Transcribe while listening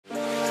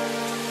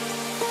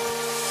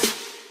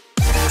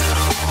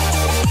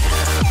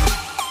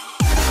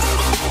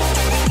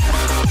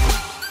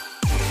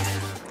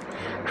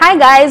Hi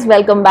guys,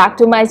 welcome back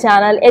to my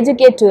channel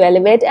Educate to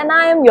Elevate, and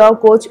I am your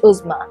coach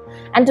Uzma.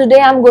 And today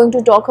I'm going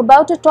to talk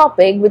about a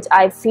topic which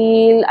I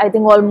think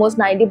almost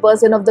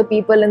 90% of the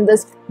people in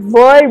this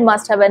world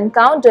must have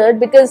encountered,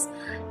 because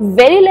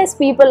very less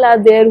people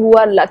are there who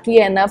are lucky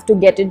enough to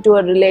get into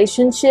a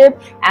relationship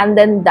and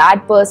then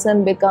that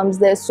person becomes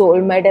their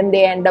soulmate and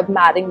they end up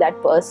marrying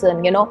that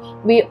person.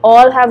 We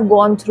all have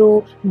gone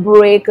through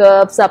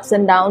breakups, ups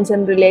and downs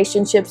in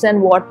relationships and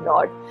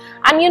whatnot.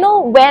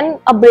 And when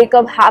a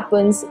breakup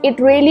happens, it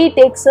really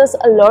takes us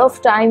a lot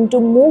of time to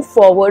move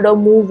forward or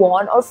move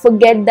on or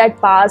forget that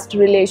past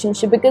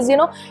relationship, because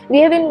we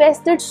have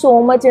invested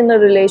so much in a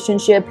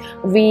relationship.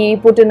 We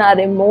put in our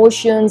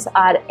emotions,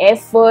 our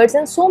efforts,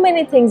 and so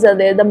many things are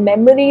there. The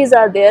memories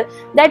are there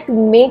that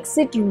makes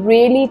it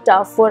really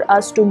tough for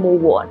us to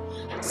move on.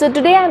 So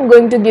today I'm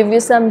going to give you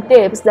some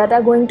tips that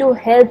are going to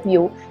help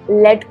you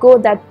let go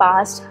that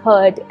past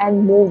hurt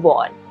and move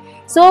on.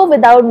 So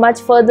without much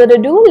further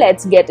ado,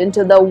 let's get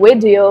into the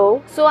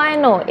video. So I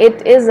know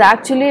it is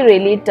actually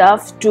really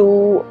tough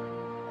to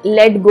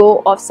let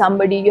go of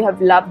somebody you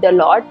have loved a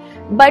lot,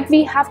 but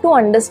we have to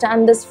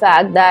understand this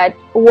fact that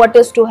what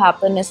is to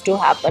happen is to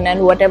happen,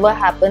 and whatever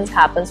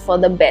happens for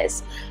the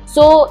best.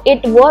 So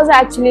it was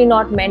actually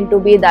not meant to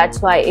be, that's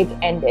why it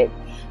ended.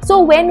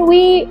 So when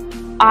we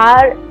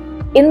are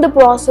in the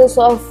process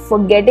of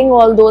forgetting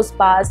all those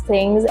past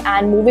things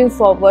and moving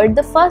forward,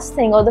 the first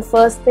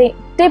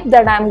tip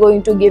that I'm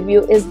going to give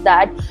you is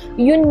that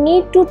you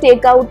need to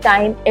take out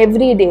time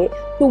every day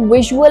to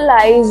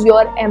visualize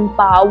your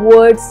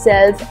empowered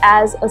self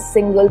as a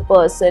single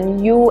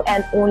person, you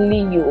and only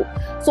you.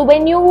 So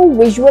when you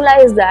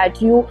visualize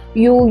that, you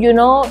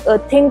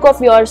think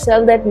of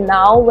yourself that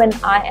now when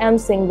I am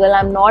single,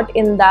 I'm not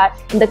in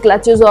the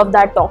clutches of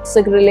that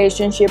toxic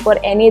relationship or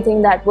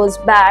anything that was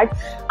bad.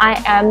 I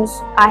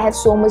have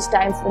so much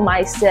time for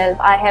myself.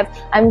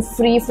 I'm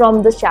free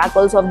from the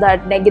shackles of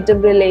that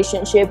negative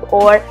relationship,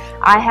 or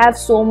I have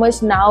so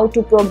much now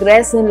to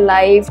progress in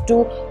life,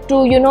 to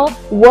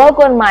work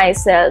on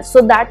myself.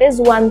 So that is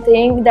one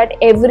thing, that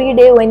every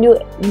day when you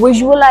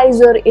visualize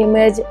your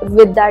image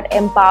with that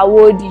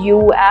empowered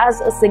you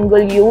as a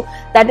single you,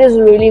 that is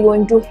really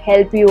going to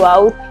help you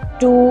out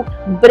to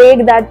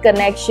break that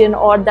connection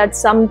or that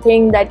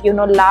something that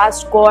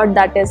last cord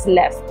that is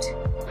left.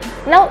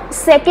 Now,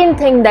 second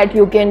thing that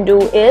you can do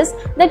is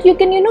that you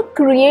can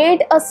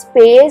create a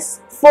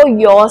space for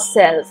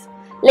yourself.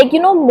 Like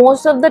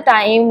most of the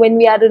time when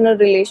we are in a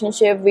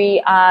relationship,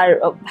 we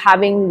are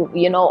having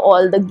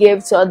all the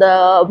gifts or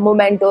the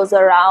mementos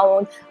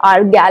around.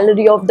 Our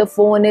gallery of the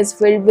phone is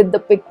filled with the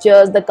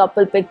pictures, the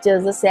couple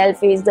pictures, the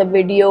selfies, the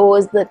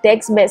videos, the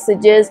text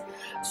messages.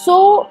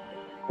 So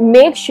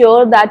make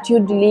sure that you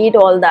delete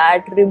all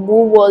that,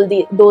 remove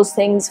all those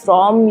things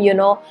from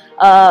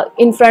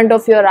in front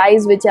of your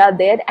eyes which are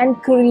there, and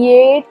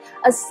create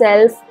a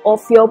self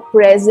of your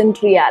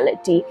present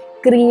reality.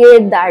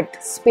 Create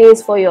that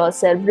space for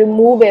yourself.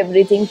 Remove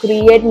everything.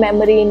 Create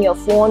memory in your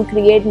phone,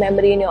 create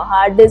memory in your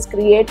hard disk,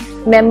 create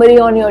memory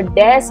on your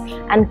desk,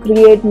 and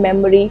create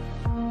memory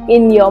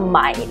in your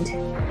mind.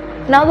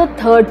 Now the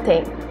third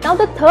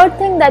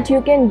thing that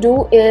you can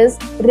do is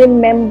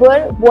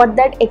remember what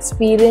that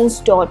experience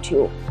taught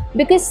you.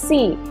 Because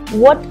see,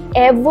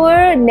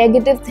 whatever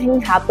negative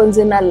thing happens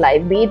in our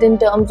life, be it in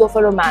terms of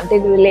a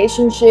romantic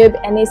relationship,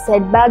 any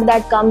setback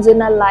that comes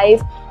in our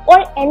life,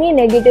 or any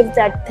negative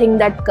thing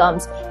that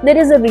comes, there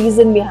is a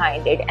reason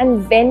behind it.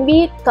 And when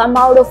we come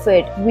out of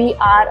it, we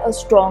are a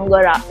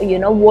stronger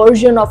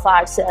version of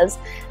ourselves.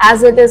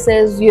 As it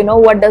says,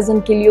 what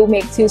doesn't kill you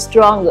makes you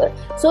stronger.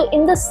 So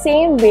in the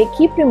same way,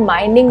 keep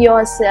reminding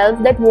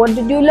yourself that what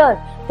did you learn?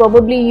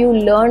 Probably you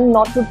learned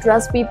not to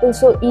trust people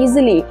so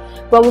easily.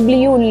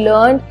 Probably you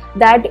learned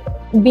that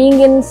being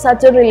in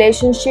such a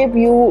relationship,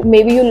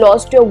 maybe you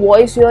lost your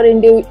voice, your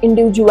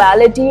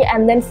individuality,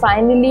 and then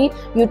finally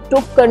you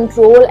took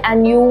control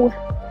and you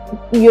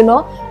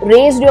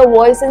raised your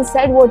voice and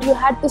said what you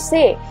had to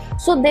say.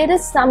 So there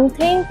is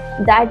something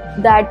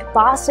that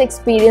past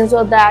experience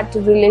or that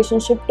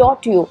relationship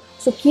taught you.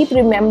 So keep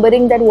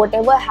remembering that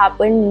whatever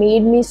happened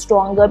made me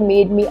stronger,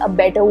 made me a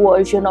better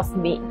version of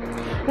me.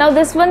 Now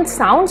this one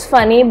sounds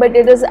funny, but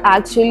it is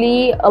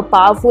actually a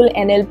powerful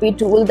NLP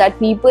tool that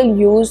people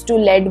use to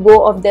let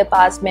go of their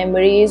past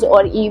memories,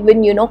 or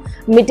even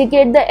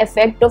mitigate the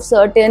effect of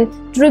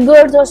certain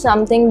triggers or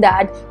something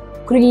that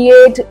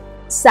create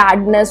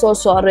sadness or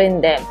sorrow in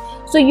them.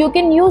 So you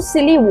can use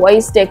silly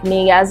voice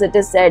technique, as it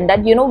is said, that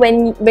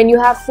when you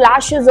have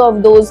flashes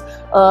of those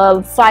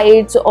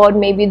fights, or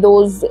maybe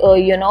those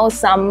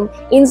some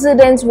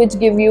incidents which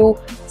give you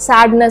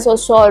sadness or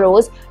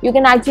sorrows, you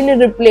can actually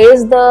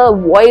replace the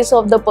voice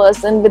of the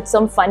person with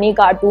some funny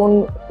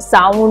cartoon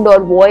sound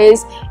or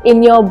voice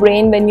in your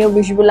brain when you're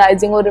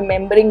visualizing or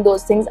remembering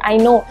those things. I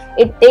know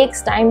it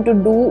takes time to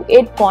do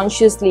it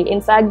consciously. In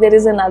fact, there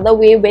is another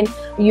way. When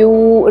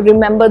you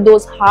remember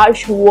those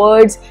harsh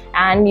words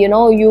and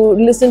you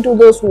listen to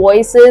those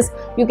voices,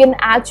 you can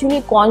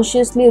actually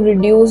consciously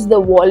reduce the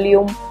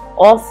volume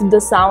of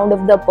the sound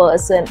of the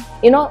person.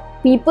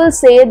 people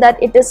say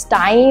that it is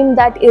time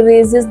that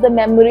erases the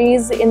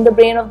memories in the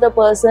brain of the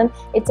person.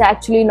 It's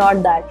actually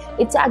not that.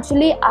 It's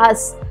actually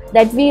us,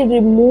 that we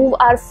remove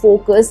our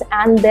focus,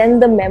 and then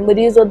the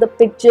memories or the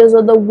pictures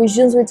or the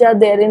visions which are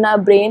there in our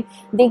brain,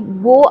 they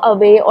go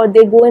away, or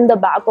they go in the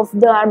back of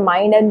our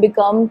mind and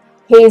become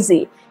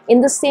hazy.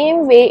 In the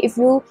same way, if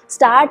you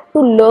start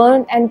to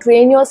learn and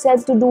train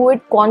yourself to do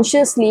it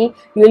consciously,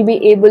 you will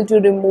be able to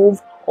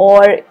remove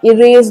or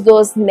erase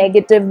those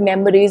negative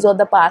memories or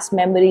the past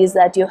memories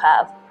that you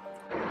have.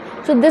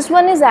 So this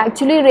one is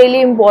actually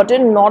really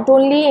important, not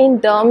only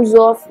in terms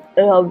of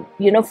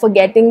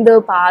forgetting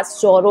the past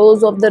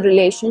sorrows of the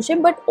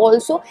relationship, but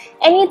also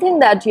anything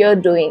that you're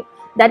doing,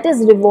 that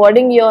is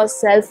rewarding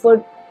yourself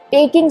for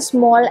taking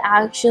small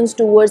actions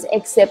towards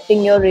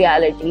accepting your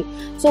reality.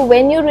 So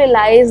when you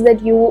realize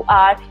that you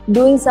are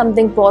doing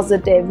something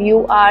positive,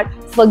 you are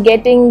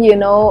forgetting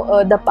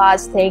the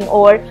past thing,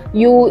 or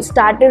you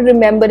started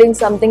remembering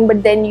something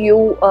but then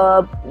you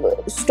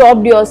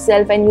stopped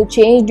yourself and you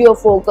changed your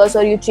focus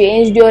or you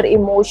changed your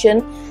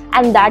emotion,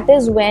 and that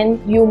is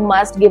when you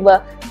must give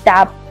a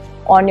tap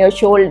on your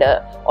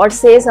shoulder or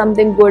say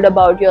something good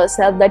about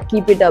yourself, that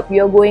keep it up,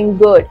 you're going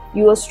good,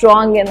 you are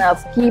strong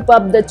enough, keep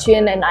up the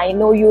chin, and I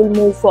know you'll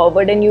move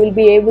forward and you'll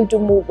be able to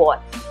move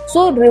on.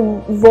 So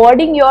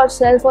rewarding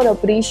yourself or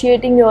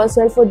appreciating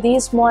yourself for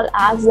these small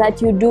acts that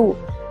you do,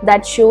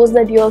 that shows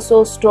that you're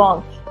so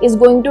strong, is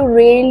going to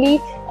really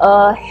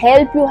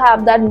help you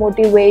have that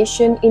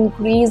motivation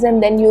increase,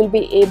 and then you'll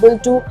be able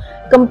to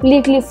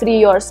completely free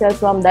yourself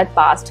from that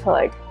past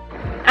hurt.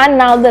 And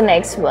now the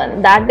next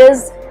one, that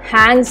is,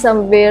 hang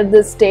somewhere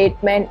this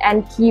statement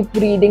and keep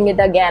reading it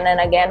again and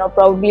again, or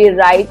probably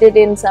write it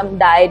in some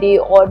diary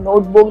or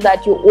notebook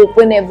that you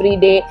open every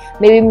day.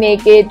 Maybe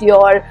make it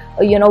your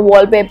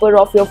wallpaper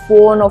of your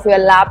phone, of your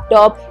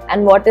laptop.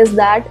 And what is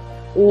that?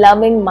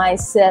 Loving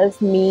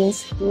myself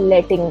means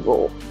letting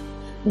go.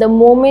 The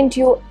moment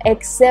you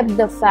accept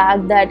the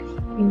fact that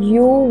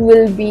you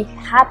will be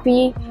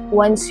happy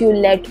once you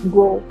let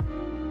go,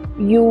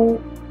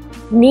 you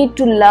need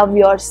to love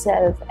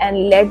yourself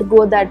and let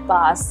go that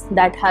past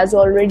that has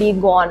already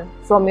gone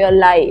from your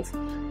life.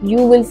 You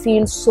will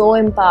feel so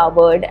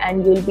empowered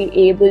and you'll be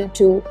able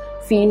to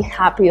feel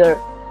happier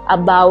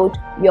about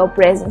your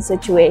present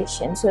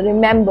situation. So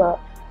remember,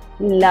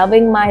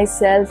 loving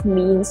myself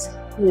means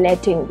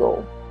letting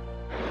go.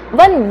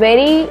 One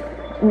very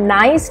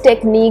nice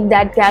technique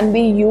that can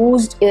be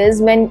used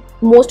is, when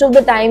most of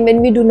the time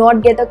when we do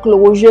not get a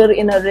closure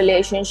in a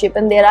relationship,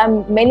 and there are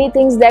many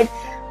things that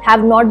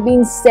have not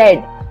been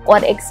said or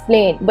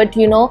explained, but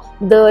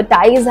the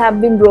ties have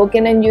been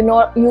broken, and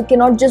you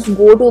cannot just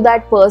go to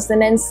that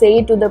person and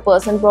say to the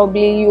person,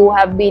 probably you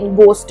have been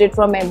ghosted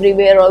from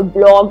everywhere or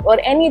blocked or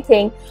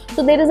anything.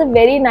 So there is a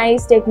very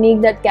nice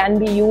technique that can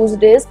be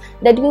used, is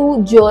that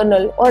you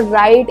journal or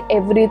write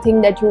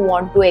everything that you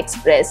want to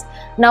express.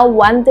 Now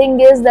one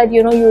thing is that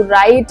you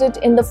write it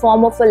in the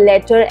form of a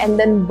letter and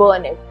then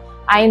burn it.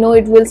 I know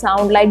it will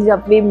sound like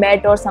 "Jab we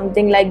met" or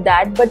something like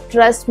that, but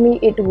trust me,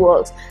 it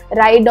works.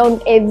 Write down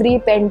every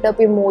pent up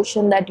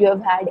emotion that you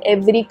have had,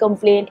 every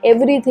complaint,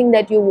 everything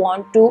that you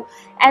want to,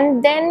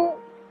 and then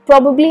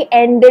probably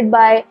end it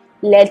by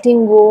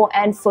letting go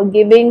and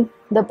forgiving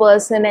the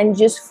person and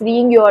just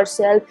freeing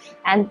yourself,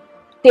 and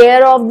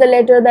tear off the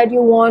letter that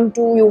you want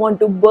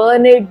to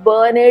burn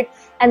it,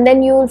 and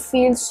then you will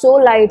feel so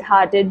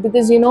light-hearted,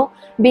 because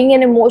being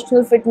an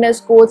emotional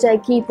fitness coach, I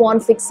keep on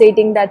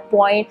fixating that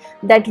point,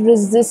 that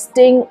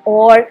resisting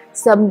or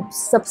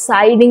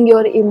subsiding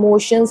your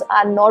emotions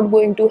are not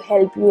going to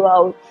help you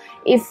out.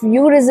 If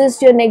you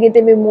resist your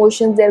negative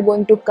emotions, they're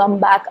going to come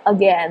back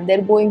again.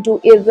 They're going to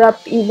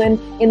erupt even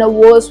in a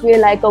worse way,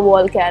 like a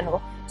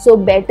volcano. So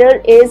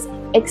better is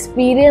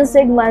experience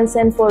it once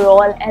and for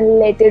all and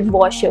let it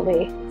wash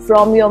away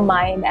from your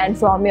mind and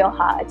from your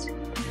heart.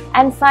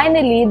 And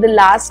finally, the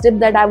last tip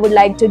that I would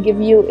like to give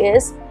you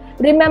is,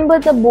 remember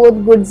the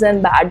both goods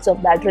and bads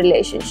of that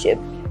relationship.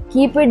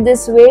 Keep it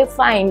this way.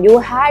 Fine, you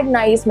had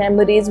nice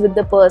memories with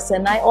the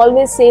person. I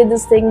always say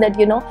this thing that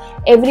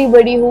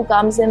everybody who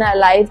comes in our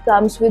life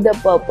comes with a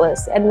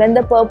purpose, and when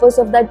the purpose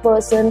of that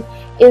person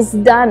is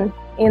done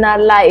in our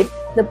life,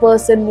 the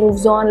person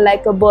moves on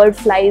like a bird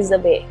flies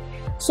away.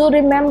 So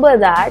remember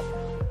that.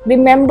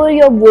 Remember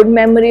your good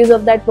memories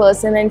of that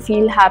person and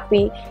feel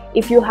happy.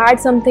 If you had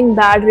something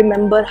bad,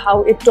 remember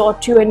how it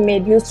taught you and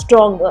made you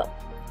stronger.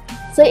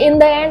 So in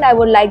the end, I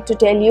would like to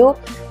tell you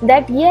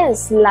that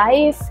yes,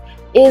 life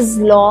is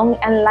long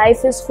and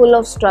life is full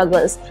of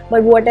struggles,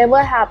 but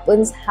whatever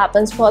happens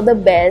for the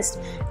best,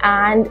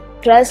 and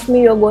trust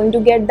me, you're going to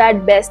get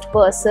that best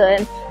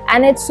person,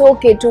 and it's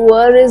okay to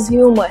err is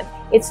human.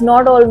 It's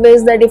not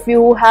always that if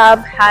you have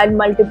had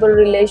multiple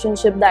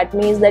relationships, that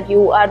means that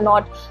you are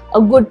not a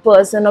good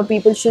person or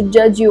people should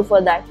judge you for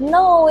that.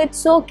 No,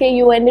 it's okay.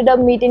 You ended up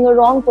meeting a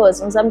wrong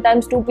person.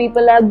 Sometimes two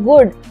people are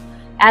good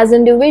as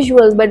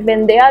individuals, but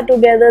when they are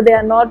together, they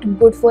are not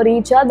good for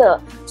each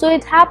other. So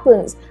it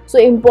happens. So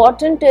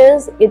important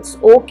is, it's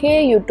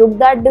okay. You took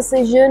that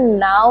decision.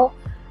 Now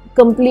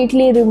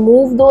completely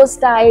remove those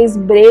ties,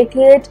 break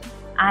it,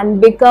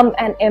 and become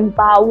an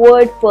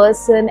empowered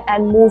person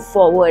and move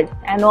forward,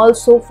 and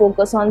also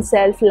focus on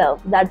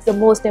self-love. That's the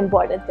most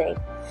important thing.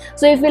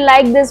 So if you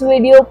like this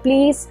video,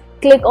 please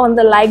click on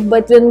the like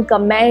button,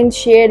 comment,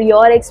 share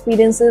your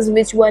experiences,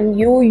 which one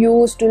you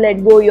use to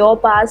let go your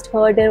past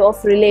hurt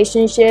of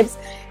relationships.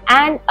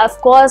 And of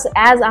course,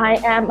 as I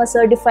am a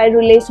certified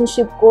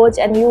relationship coach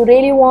and you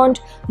really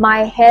want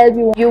my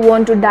help, you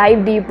want to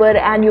dive deeper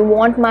and you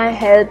want my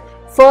help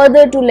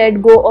further to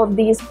let go of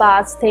these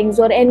past things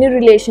or any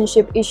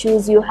relationship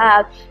issues you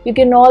have, you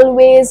can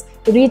always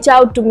reach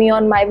out to me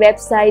on my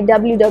website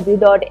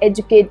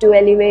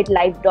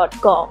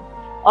www.educatetoelevatelife.com.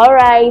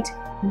 Alright,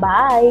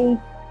 bye.